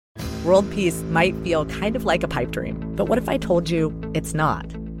World peace might feel kind of like a pipe dream, but what if I told you it's not?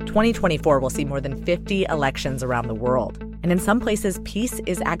 2024 will see more than 50 elections around the world, and in some places, peace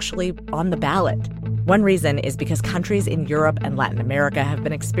is actually on the ballot. One reason is because countries in Europe and Latin America have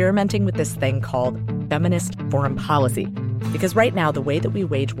been experimenting with this thing called feminist foreign policy. Because right now, the way that we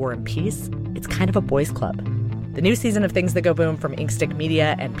wage war and peace, it's kind of a boys' club. The new season of Things That Go Boom from Inkstick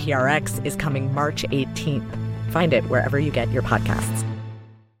Media and PRX is coming March 18th. Find it wherever you get your podcasts.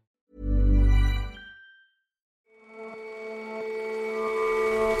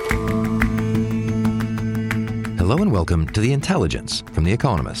 Hello and welcome to The Intelligence from The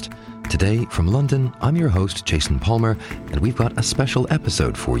Economist. Today, from London, I'm your host, Jason Palmer, and we've got a special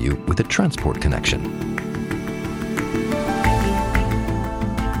episode for you with a transport connection.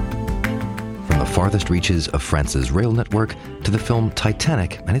 From the farthest reaches of France's rail network to the film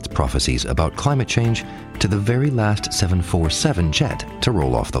Titanic and its prophecies about climate change to the very last 747 jet to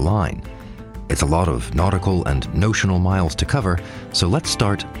roll off the line. It's a lot of nautical and notional miles to cover, so let's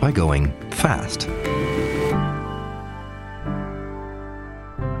start by going fast.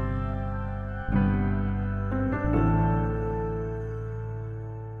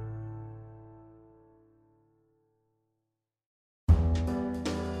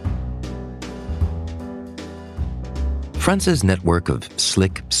 France's network of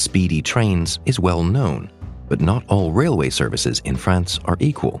slick, speedy trains is well known, but not all railway services in France are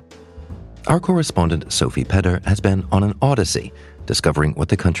equal. Our correspondent Sophie Peder has been on an odyssey, discovering what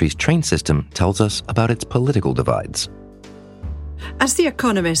the country's train system tells us about its political divides. As The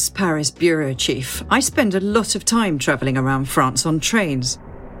Economist's Paris bureau chief, I spend a lot of time travelling around France on trains.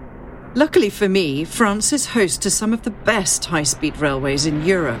 Luckily for me, France is host to some of the best high-speed railways in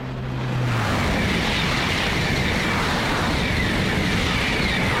Europe.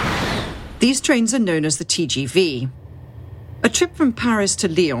 These trains are known as the TGV. A trip from Paris to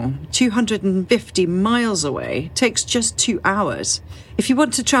Lyon, 250 miles away, takes just 2 hours. If you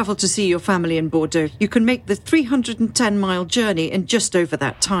want to travel to see your family in Bordeaux, you can make the 310-mile journey in just over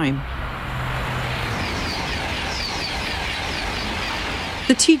that time.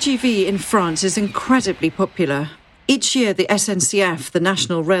 The TGV in France is incredibly popular. Each year, the SNCF, the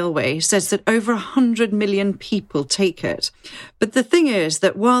National Railway, says that over 100 million people take it. But the thing is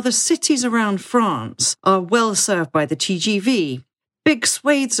that while the cities around France are well served by the TGV, big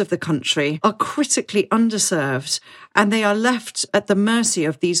swathes of the country are critically underserved, and they are left at the mercy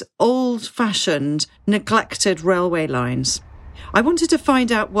of these old-fashioned, neglected railway lines. I wanted to find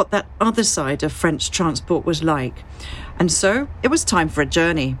out what that other side of French transport was like. And so it was time for a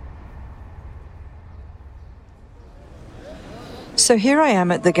journey. So here I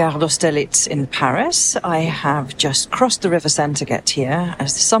am at the Gare d'Austerlitz in Paris. I have just crossed the River Seine to get here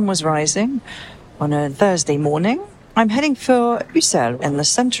as the sun was rising on a Thursday morning. I'm heading for Ussel in the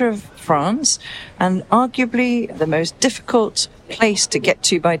centre of France and arguably the most difficult place to get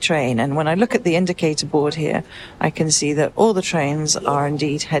to by train. And when I look at the indicator board here, I can see that all the trains are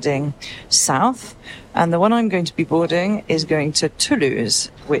indeed heading south. And the one I'm going to be boarding is going to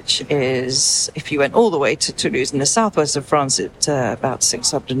Toulouse, which is, if you went all the way to Toulouse in the southwest of France, it's about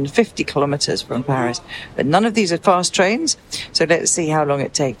 650 kilometres from Paris. But none of these are fast trains, so let's see how long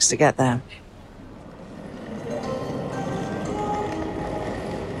it takes to get there.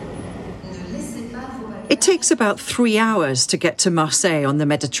 It takes about 3 hours to get to Marseille on the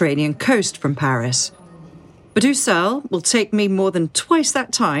Mediterranean coast from Paris. But Ussel will take me more than twice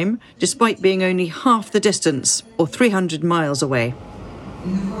that time, despite being only half the distance, or 300 miles away.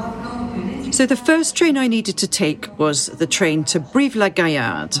 So the first train I needed to take was the train to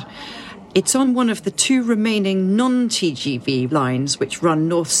Brive-la-Gaillarde. It's on one of the 2 remaining non-TGV lines which run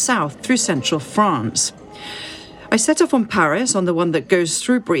north-south through central France. I set off on Paris on the one that goes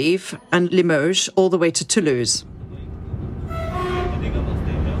through Brive and Limoges all the way to Toulouse.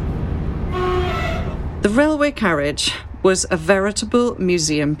 The railway carriage was a veritable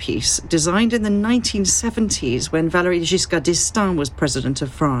museum piece, designed in the 1970s when Valéry Giscard d'Estaing was president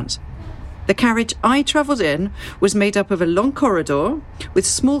of France. The carriage I travelled in was made up of a long corridor with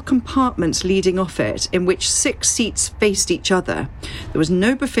small compartments leading off it, in which 6 seats faced each other. There was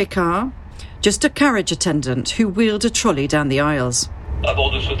no buffet car, just a carriage attendant who wheeled a trolley down the aisles. À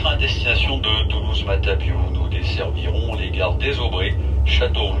bord de ce train destination de Toulouse-Matapiau, nous desservirons les gares des Aubrais,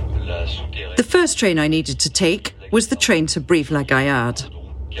 Châteauroux, la Souterraine. The first train I needed to take was the train to Brive-la-Gaillarde.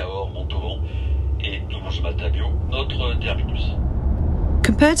 Cahors, Montauban et Toulouse-Matapiau, notre terminus.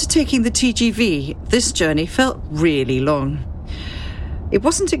 Compared to taking the TGV, this journey felt really long. It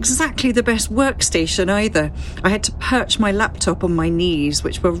wasn't exactly the best workstation either. I had to perch my laptop on my knees,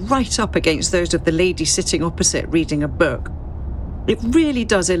 which were right up against those of the lady sitting opposite reading a book. It really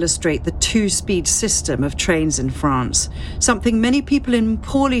does illustrate the two-speed system of trains in France, something many people in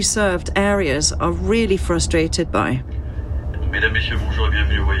poorly served areas are really frustrated by. Mesdames, Messieurs, bonjour et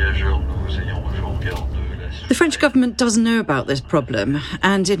bienvenue aux voyageurs. Nous ayons rejoint en gare de la... The French government does know about this problem,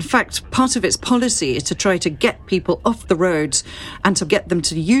 and in fact, part of its policy is to try to get people off the roads and to get them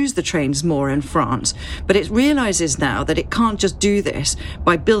to use the trains more in France. But it realises now that it can't just do this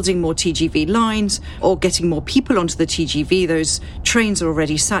by building more TGV lines or getting more people onto the TGV. Those trains are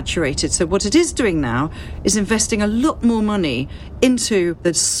already saturated. So what it is doing now is investing a lot more money into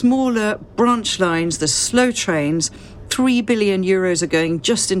the smaller branch lines, the slow trains. 3 billion euros are going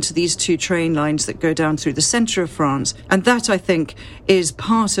just into these two train lines that go down through the centre of France. And that, I think, is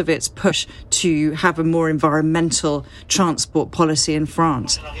part of its push to have a more environmental transport policy in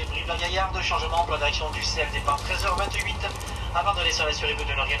France.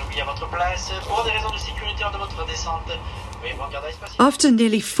 After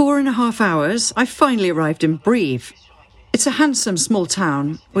nearly 4.5 hours, I finally arrived in Brive. It's a handsome small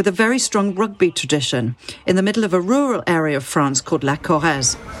town with a very strong rugby tradition in the middle of a rural area of France called La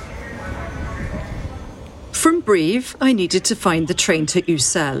Corrèze. From Brive, I needed to find the train to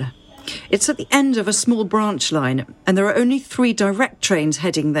Ussel. It's at the end of a small branch line, and there are only 3 direct trains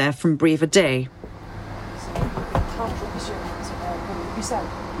heading there from Brive a day.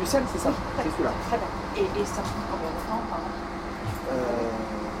 Ussel, c'est ça, c'est celui-là. Très bien. Et ça prend combien de temps, pardon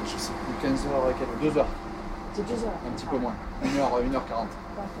Je sais plus, 15 heures et quelques, 2 heures. C'est 2 heures. Un petit peu moins, 1h40.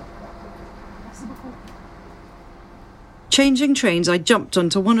 Merci beaucoup. Changing trains, I jumped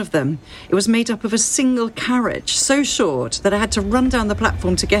onto one of them. It was made up of a single carriage, so short that I had to run down the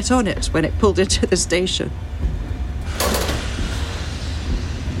platform to get on it when it pulled into the station.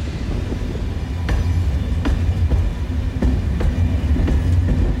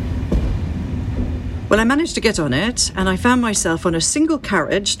 Well, I managed to get on it, and I found myself on a single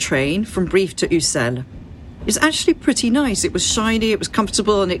carriage train from Brive to Ussel. It's actually pretty nice. It was shiny, it was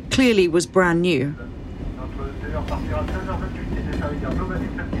comfortable, and it clearly was brand new.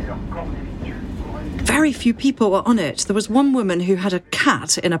 Very few people were on it. There was one woman who had a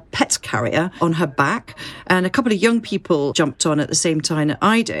cat in a pet carrier on her back, and a couple of young people jumped on at the same time that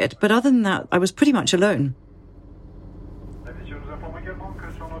I did. But other than that, I was pretty much alone.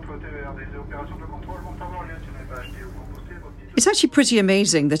 It's actually pretty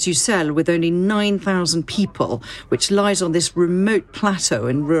amazing that Ussel, with only 9,000 people, which lies on this remote plateau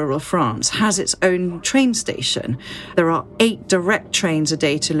in rural France, has its own train station. There are 8 direct trains a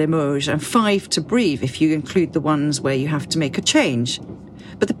day to Limoges and 5 to Brive if you include the ones where you have to make a change.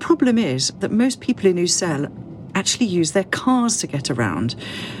 But the problem is that most people in Ussel actually use their cars to get around.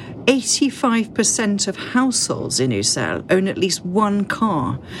 85% of households in Ussel own at least one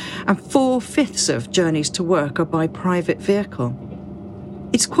car, and 4/5 of journeys to work are by private vehicle.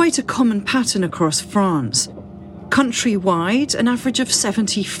 It's quite a common pattern across France. Countrywide, an average of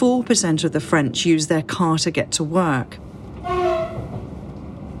 74% of the French use their car to get to work.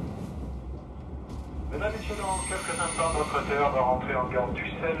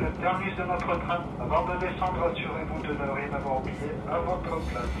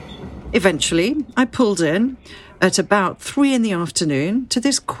 Eventually, I pulled in at about 3 p.m. to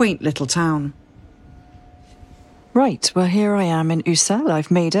this quaint little town. Right, well, here I am in Ussel.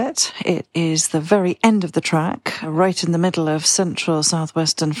 I've made it. It is the very end of the track, right in the middle of central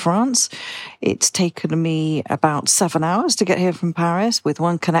southwestern France. It's taken me about 7 hours to get here from Paris with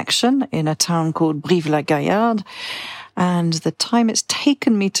one connection in a town called Brive-la-Gaillarde. And the time it's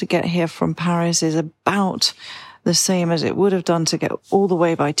taken me to get here from Paris is about the same as it would have done to get all the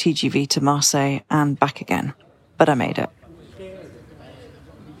way by TGV to Marseille and back again. But I made it.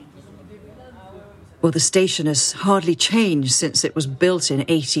 Well, the station has hardly changed since it was built in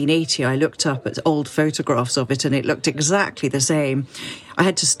 1880. I looked up at old photographs of it and it looked exactly the same. I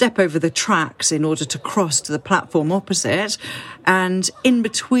had to step over the tracks in order to cross to the platform opposite. And in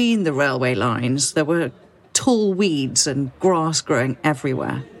between the railway lines, there were tall weeds and grass growing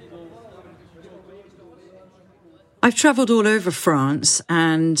everywhere. I've travelled all over France,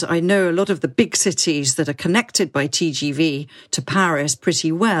 and I know a lot of the big cities that are connected by TGV to Paris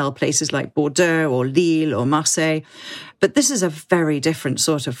pretty well, places like Bordeaux or Lille or Marseille. But this is a very different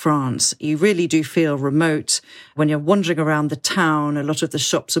sort of France. You really do feel remote. When you're wandering around the town, a lot of the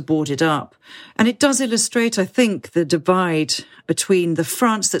shops are boarded up. And it does illustrate, I think, the divide between the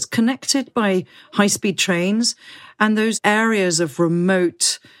France that's connected by high-speed trains and those areas of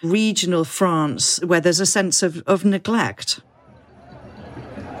remote regional France where there's a sense of neglect.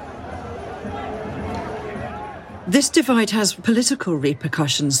 This divide has political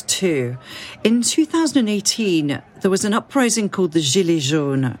repercussions too. In 2018, there was an uprising called the Gilets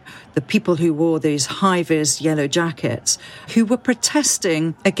jaunes, the people who wore these high-vis yellow jackets, who were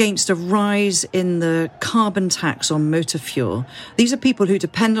protesting against a rise in the carbon tax on motor fuel. These are people who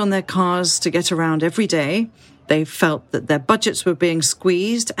depend on their cars to get around every day. They felt that their budgets were being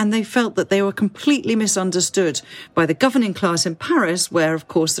squeezed, and they felt that they were completely misunderstood by the governing class in Paris, where, of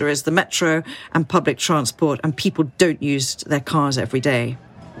course, there is the metro and public transport, and people don't use their cars every day.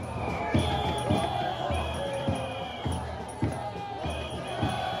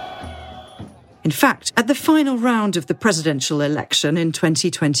 In fact, at the final round of the presidential election in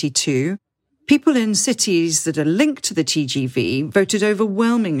 2022, people in cities that are linked to the TGV voted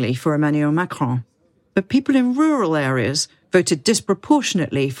overwhelmingly for Emmanuel Macron. But people in rural areas voted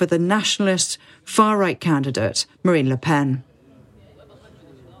disproportionately for the nationalist far-right candidate, Marine Le Pen.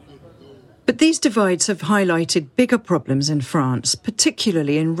 But these divides have highlighted bigger problems in France,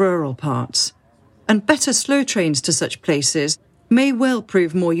 particularly in rural parts. And better slow trains to such places may well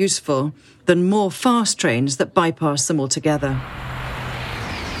prove more useful than more fast trains that bypass them altogether.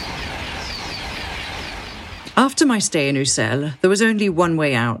 After my stay in Ussel, there was only one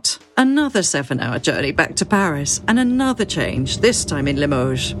way out. Another 7-hour journey back to Paris, and another change, this time in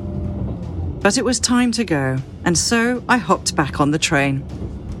Limoges. But it was time to go, and so I hopped back on the train.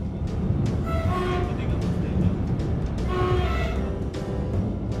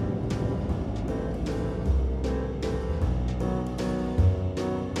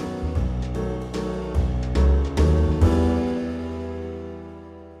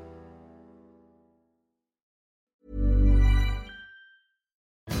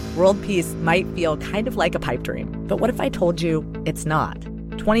 World peace might feel kind of like a pipe dream, but what if I told you it's not?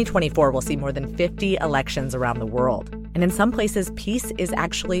 2024 will see more than 50 elections around the world, and in some places, peace is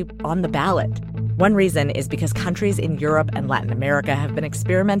actually on the ballot. One reason is because countries in Europe and Latin America have been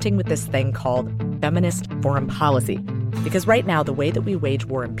experimenting with this thing called feminist foreign policy. Because right now, the way that we wage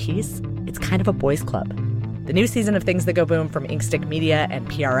war and peace, it's kind of a boys' club. The new season of Things That Go Boom from Inkstick Media and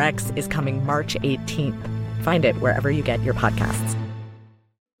PRX is coming March 18th. Find it wherever you get your podcasts.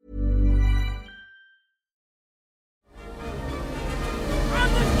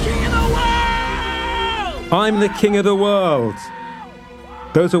 I'm the king of the world.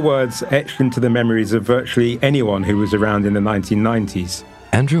 Those are words etched into the memories of virtually anyone who was around in the 1990s.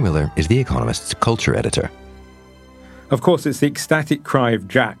 Andrew Miller is The Economist's culture editor. Of course, it's the ecstatic cry of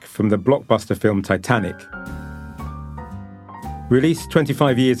Jack from the blockbuster film Titanic. Released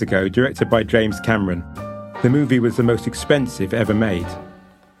 25 years ago, directed by James Cameron, the movie was the most expensive ever made.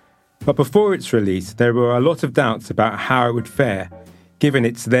 But before its release, there were a lot of doubts about how it would fare, given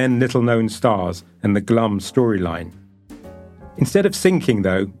its then little-known stars and the glum storyline. Instead of sinking,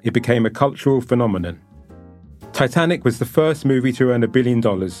 though, it became a cultural phenomenon. Titanic was the first movie to earn $1 billion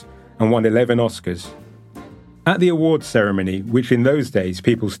and won 11 Oscars. At the awards ceremony, which in those days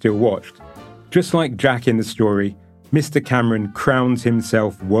people still watched, just like Jack in the story, Mr. Cameron crowns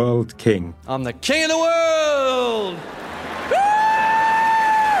himself world king. I'm the king of the world!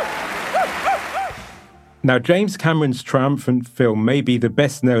 Now, James Cameron's triumphant film may be the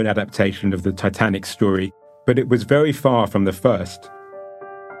best-known adaptation of the Titanic story, but it was very far from the first.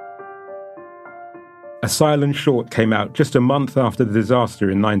 A silent short came out just a month after the disaster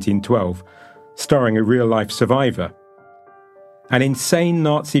in 1912, starring a real-life survivor. An insane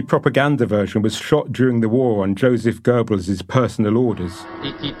Nazi propaganda version was shot during the war on Joseph Goebbels' personal orders.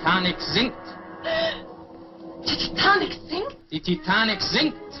 Die Titanic sinkt. Die Titanic sinkt? Die Titanic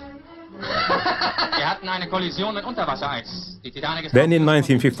sinkt. Then in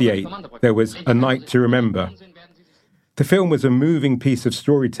 1958, there was A Night to Remember. The film was a moving piece of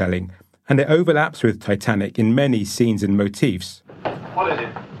storytelling, and it overlaps with Titanic in many scenes and motifs. What is it?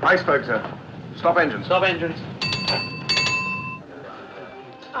 Iceberg, sir. Stop engines. Stop engines.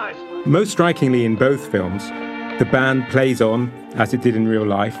 Most strikingly in both films, the band plays on, as it did in real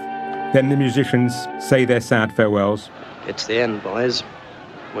life. Then the musicians say their sad farewells. It's the end, boys.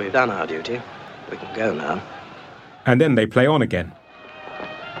 We've done our duty. We can go now. And then they play on again.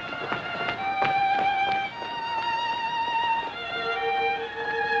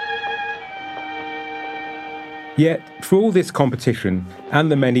 Yet, for all this competition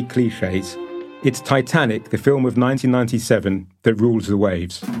and the many cliches, it's Titanic, the film of 1997, that rules the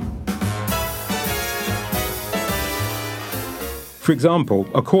waves. For example,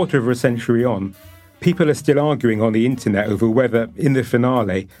 a quarter of a century on, people are still arguing on the internet over whether, in the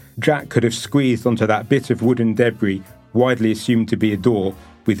finale, Jack could have squeezed onto that bit of wooden debris widely assumed to be a door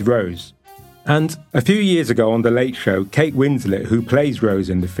with Rose. And a few years ago on The Late Show, Kate Winslet, who plays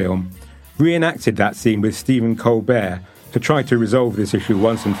Rose in the film, reenacted that scene with Stephen Colbert to try to resolve this issue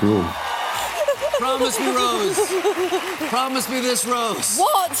once and for all. Promise me, Rose. Promise me this, Rose.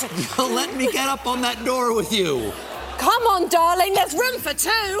 What? You'll let me get up on that door with you. Come on, darling, there's room for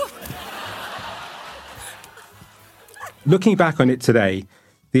two. Looking back on it today,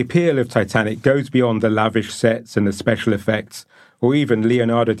 the appeal of Titanic goes beyond the lavish sets and the special effects, or even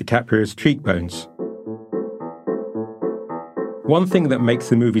Leonardo DiCaprio's cheekbones. One thing that makes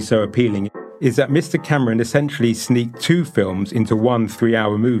the movie so appealing is that Mr. Cameron essentially sneaked two films into one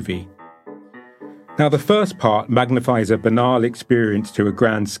 3-hour movie. Now, the first part magnifies a banal experience to a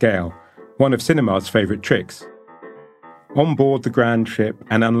grand scale, one of cinema's favourite tricks. On board the grand ship,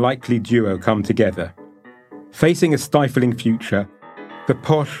 an unlikely duo come together. Facing a stifling future, the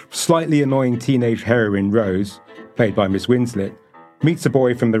posh, slightly annoying teenage heroine Rose, played by Miss Winslet, meets a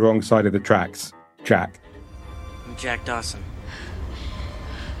boy from the wrong side of the tracks, Jack. I'm Jack Dawson.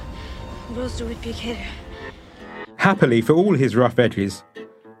 Rose du Piquet. Happily, for all his rough edges,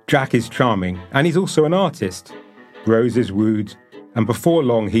 Jack is charming, and he's also an artist. Rose is wooed, and before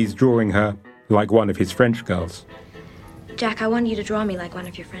long he's drawing her like one of his French girls. Jack, I want you to draw me like one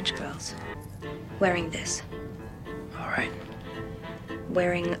of your French girls. Wearing this. All right.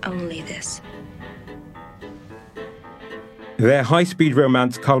 Wearing only this. Their high-speed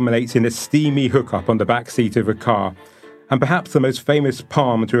romance culminates in a steamy hookup on the back seat of a car, and perhaps the most famous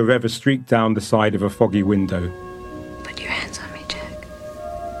palm to have ever streaked down the side of a foggy window. Put your hands on me, Jack.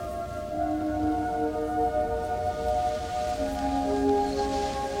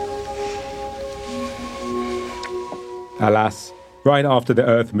 Alas, right after the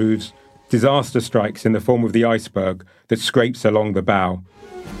Earth moves, disaster strikes in the form of the iceberg that scrapes along the bow.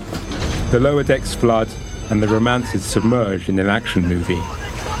 The lower decks flood, and the romance is submerged in an action movie.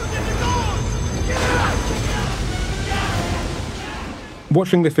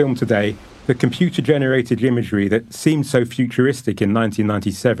 Watching the film today, the computer-generated imagery that seemed so futuristic in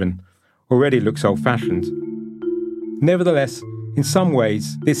 1997 already looks old-fashioned. Nevertheless, in some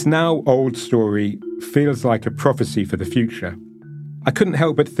ways, this now old story feels like a prophecy for the future. I couldn't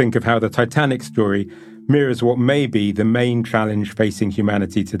help but think of how the Titanic story mirrors what may be the main challenge facing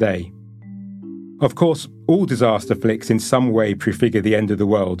humanity today. Of course, all disaster flicks in some way prefigure the end of the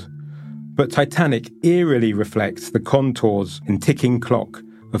world, but Titanic eerily reflects the contours and ticking clock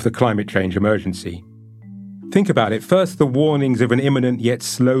of the climate change emergency. Think about it. First, the warnings of an imminent yet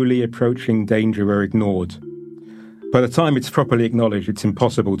slowly approaching danger are ignored. By the time it's properly acknowledged, it's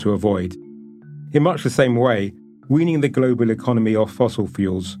impossible to avoid. In much the same way, weaning the global economy off fossil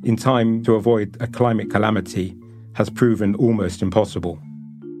fuels in time to avoid a climate calamity has proven almost impossible.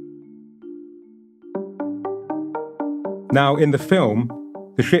 Now, in the film,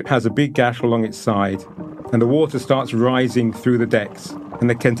 the ship has a big gash along its side, and the water starts rising through the decks, and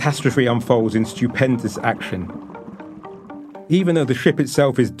the catastrophe unfolds in stupendous action. Even though the ship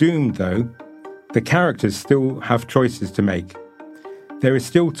itself is doomed, though, the characters still have choices to make. There is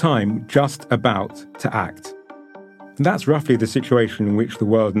still time just about to act. And that's roughly the situation in which the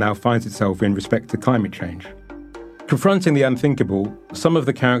world now finds itself in respect to climate change. Confronting the unthinkable, some of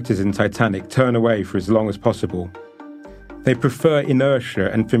the characters in Titanic turn away for as long as possible. They prefer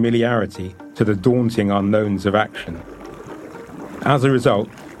inertia and familiarity to the daunting unknowns of action. As a result,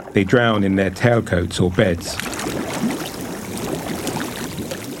 they drown in their tailcoats or beds.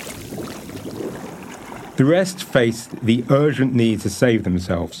 The rest face the urgent need to save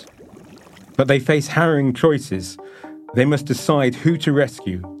themselves. But they face harrowing choices. They must decide who to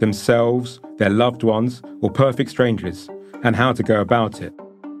rescue, themselves, their loved ones, or perfect strangers, and how to go about it.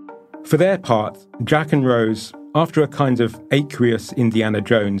 For their part, Jack and Rose, after a kind of aqueous Indiana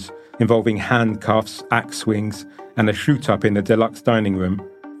Jones involving handcuffs, axe swings, and a shoot-up in the deluxe dining room,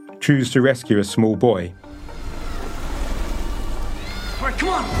 choose to rescue a small boy. All right, come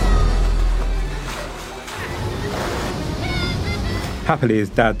on! Happily, his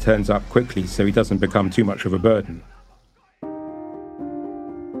dad turns up quickly so he doesn't become too much of a burden.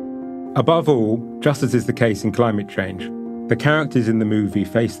 Above all, just as is the case in climate change, the characters in the movie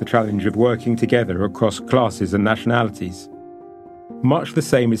face the challenge of working together across classes and nationalities. Much the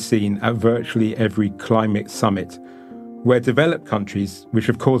same is seen at virtually every climate summit, where developed countries, which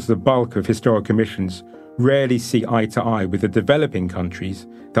have caused the bulk of historic emissions, rarely see eye to eye with the developing countries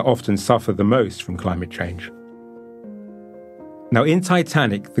that often suffer the most from climate change. Now, in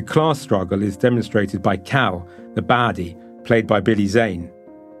Titanic, the class struggle is demonstrated by Cal, the baddie, played by Billy Zane.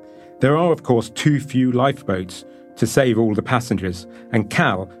 There are, of course, too few lifeboats to save all the passengers, and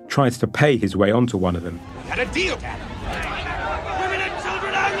Cal tries to pay his way onto one of them. Had a deal, Cal. Women and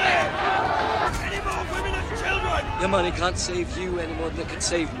children only! Any more women and children? Your money can't save you any more than it could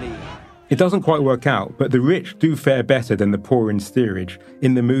save me. It doesn't quite work out, but the rich do fare better than the poor in steerage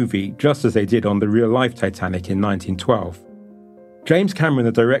in the movie, just as they did on the real-life Titanic in 1912. James Cameron,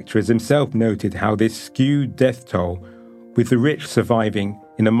 the director, has himself noted how this skewed death toll, with the rich surviving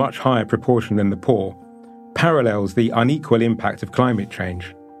in a much higher proportion than the poor, parallels the unequal impact of climate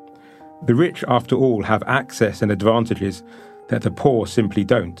change. The rich, after all, have access and advantages that the poor simply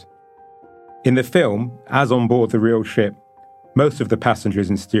don't. In the film, as on board the real ship, most of the passengers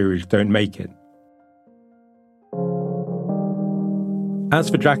in steerage don't make it. As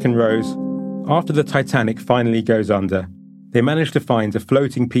for Jack and Rose, after the Titanic finally goes under, they manage to find a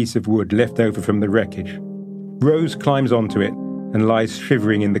floating piece of wood left over from the wreckage. Rose climbs onto it and lies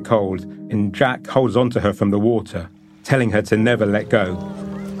shivering in the cold, and Jack holds onto her from the water, telling her to never let go.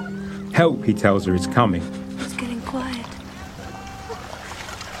 Help, he tells her, is coming. It's getting quiet.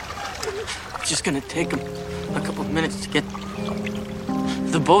 It's just gonna take a couple of minutes to get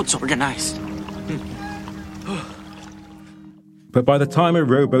the boats organized. But by the time a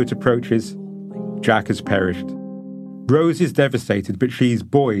rowboat approaches, Jack has perished. Rose is devastated, but she's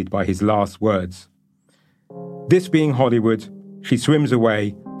buoyed by his last words. This being Hollywood, she swims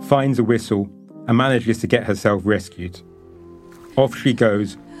away, finds a whistle, and manages to get herself rescued. Off she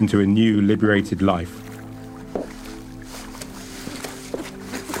goes into a new liberated life.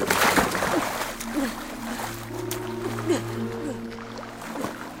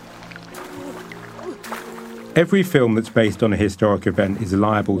 Every film that's based on a historic event is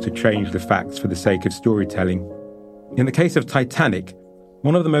liable to change the facts for the sake of storytelling. In the case of Titanic,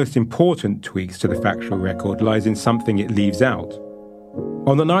 one of the most important tweaks to the factual record lies in something it leaves out.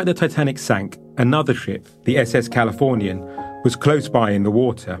 On the night the Titanic sank, another ship, the SS Californian, was close by in the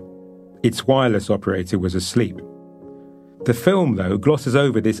water. Its wireless operator was asleep. The film, though, glosses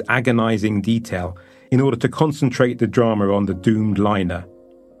over this agonizing detail in order to concentrate the drama on the doomed liner.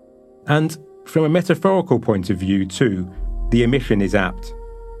 And from a metaphorical point of view, too, the omission is apt.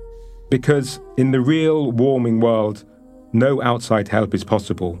 Because in the real warming world, no outside help is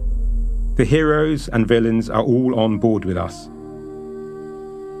possible. The heroes and villains are all on board with us.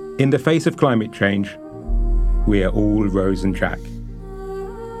 In the face of climate change, we are all Rose and Jack.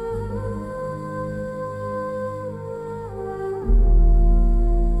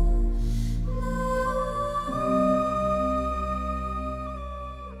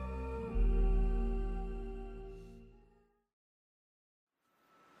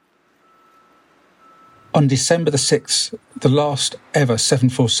 On December the 6th, the last ever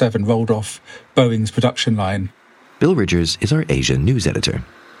 747 rolled off Boeing's production line. Bill Ridgers is our Asia news editor.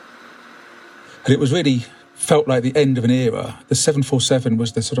 And it was really felt like the end of an era. The 747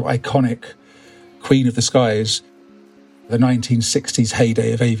 was the sort of iconic queen of the skies, the 1960s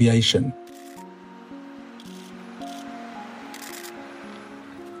heyday of aviation.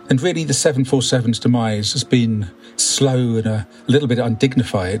 And really the 747's demise has been slow and a little bit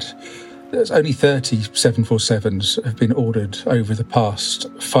undignified. There's only 30 747s have been ordered over the past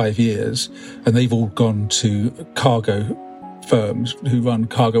 5 years, and they've all gone to cargo firms who run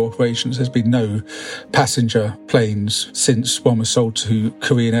cargo operations. There's been no passenger planes since one was sold to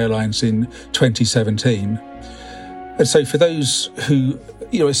Korean Airlines in 2017. And so for those who,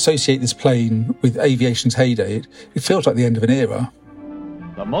 associate this plane with aviation's heyday, it feels like the end of an era.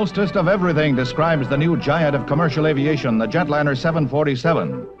 The mostest of everything describes the new giant of commercial aviation, the jetliner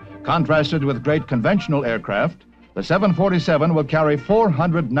 747. Contrasted with great conventional aircraft, the 747 will carry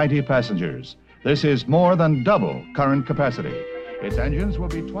 490 passengers. This is more than double current capacity. Its engines will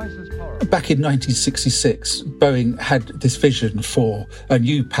be twice as powerful. Back in 1966, Boeing had this vision for a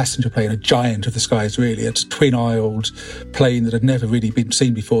new passenger plane, a giant of the skies, really, a twin-aisled plane that had never really been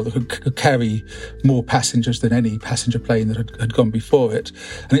seen before, that could carry more passengers than any passenger plane that had gone before it.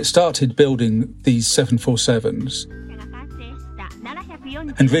 And it started building these 747s.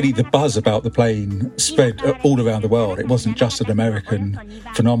 And really the buzz about the plane spread all around the world. It wasn't just an American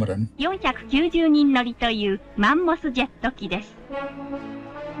phenomenon. They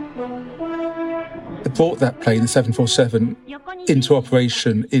brought that plane, the 747, into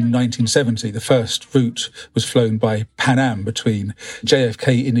operation in 1970. The first route was flown by Pan Am between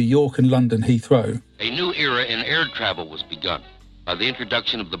JFK in New York and London Heathrow. A new era in air travel was begun by the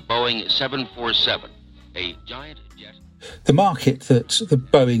introduction of the Boeing 747, a giant jet. The market that the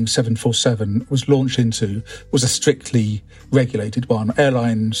Boeing 747 was launched into was a strictly regulated one.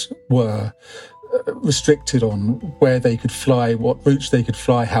 Airlines were restricted on where they could fly, what routes they could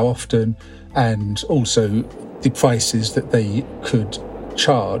fly, how often, and also the prices that they could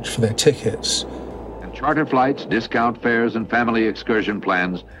charge for their tickets. And charter flights, discount fares, and family excursion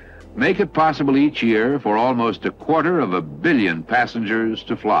plans make it possible each year for almost 250 million passengers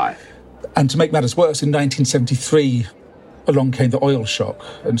to fly. And to make matters worse, in 1973, along came the oil shock.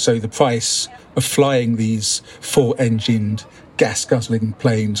 And so the price of flying these 4-engined, gas-guzzling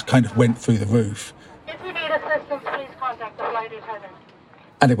planes kind of went through the roof. If you need assistance, please contact the flight attendant.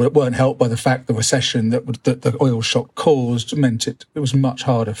 And it weren't helped by the fact the recession that the oil shock caused meant it was much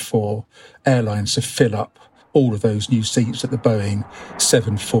harder for airlines to fill up all of those new seats that the Boeing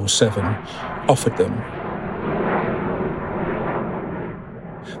 747 offered them.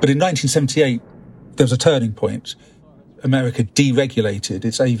 But in 1978, there was a turning point. America deregulated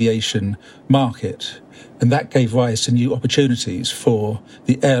its aviation market, and that gave rise to new opportunities for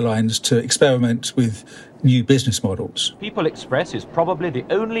the airlines to experiment with new business models. People Express is probably the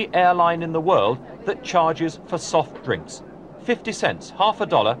only airline in the world that charges for soft drinks. 50 cents, half a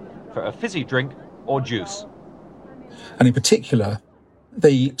dollar, for a fizzy drink or juice. And in particular,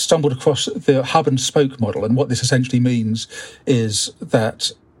 they stumbled across the hub and spoke model. And what this essentially means is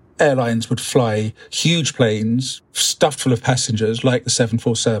that airlines would fly huge planes stuffed full of passengers like the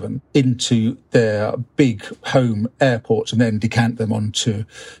 747 into their big home airports and then decant them onto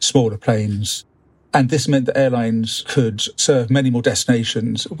smaller planes. And this meant that airlines could serve many more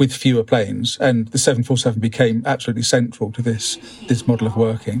destinations with fewer planes. And the 747 became absolutely central to this model of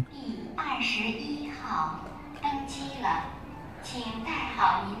working.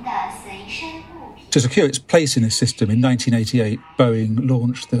 To secure its place in this system, in 1988, Boeing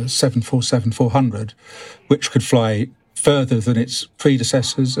launched the 747-400, which could fly further than its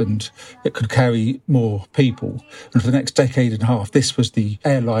predecessors and it could carry more people. And for the next decade and a half, this was the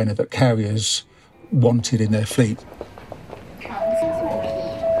airliner that carriers wanted in their fleet.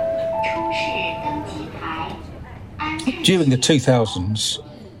 During the 2000s,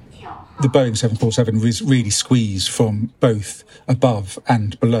 the Boeing 747 was really squeezed from both above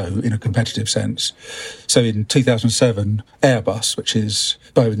and below in a competitive sense. So in 2007, Airbus, which is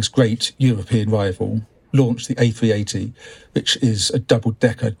Boeing's great European rival, launched the A380, which is a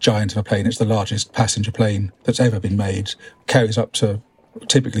double-decker giant of a plane. It's the largest passenger plane that's ever been made, carries up to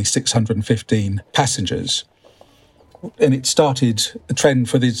typically 615 passengers. And it started a trend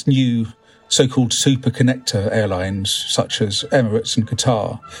for these new so-called super connector airlines, such as Emirates and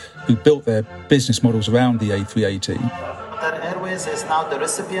Qatar, who built their business models around the A380. Qatar Airways is now the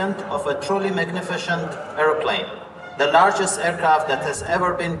recipient of a truly magnificent airplane, the largest aircraft that has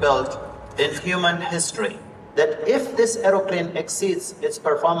ever been built in human history. That if this aeroplane exceeds its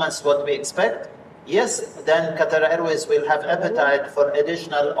performance, what we expect, yes, then Qatar Airways will have appetite for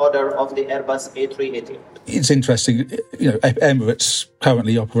additional order of the Airbus A380. It's interesting, Emirates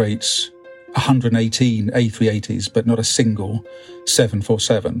currently operates 118 A380s, but not a single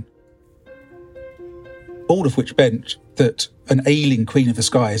 747. All of which meant that an ailing Queen of the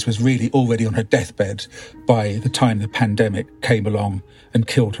Skies was really already on her deathbed by the time the pandemic came along and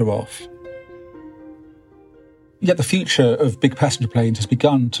killed her off. Yet the future of big passenger planes has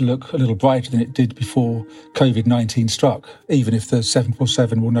begun to look a little brighter than it did before COVID-19 struck, even if the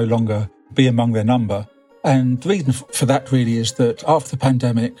 747 will no longer be among their number. And the reason for that really is that after the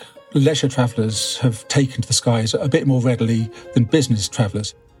pandemic, leisure travellers have taken to the skies a bit more readily than business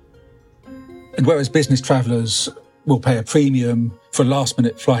travellers. And whereas business travellers will pay a premium for a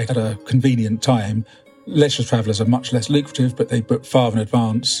last-minute flight at a convenient time, leisure travellers are much less lucrative, but they book far in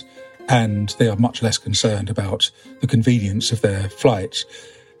advance, and they are much less concerned about the convenience of their flight.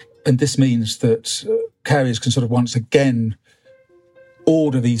 And this means that carriers can sort of once again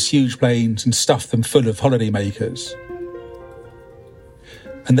order these huge planes and stuff them full of holidaymakers.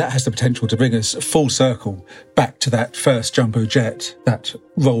 And that has the potential to bring us full circle back to that first jumbo jet that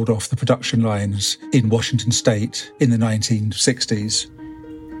rolled off the production lines in Washington State in the 1960s.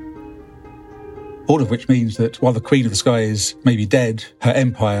 All of which means that while the Queen of the Skies may be dead, her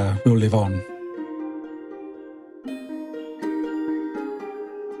empire will live on.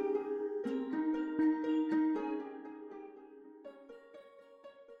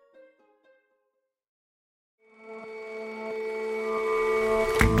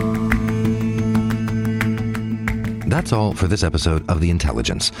 That's all for this episode of The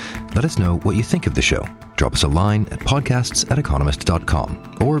Intelligence. Let us know what you think of the show. Drop us a line at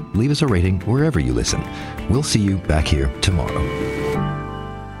podcasts@economist.com or leave us a rating wherever you listen. We'll see you back here tomorrow.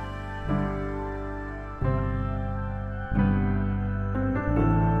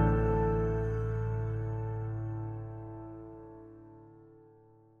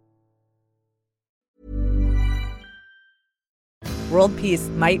 World peace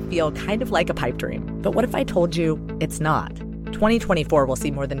might feel kind of like a pipe dream, but what if I told you it's not? 2024 will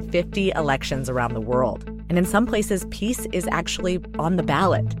see more than 50 elections around the world, and in some places, peace is actually on the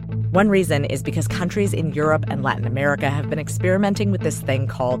ballot. One reason is because countries in Europe and Latin America have been experimenting with this thing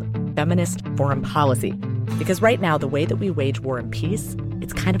called feminist foreign policy. Because right now, the way that we wage war and peace,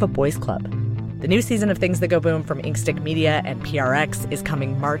 it's kind of a boys' club. The new season of Things That Go Boom from Inkstick Media and PRX is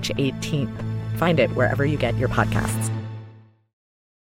coming March 18th. Find it wherever you get your podcasts.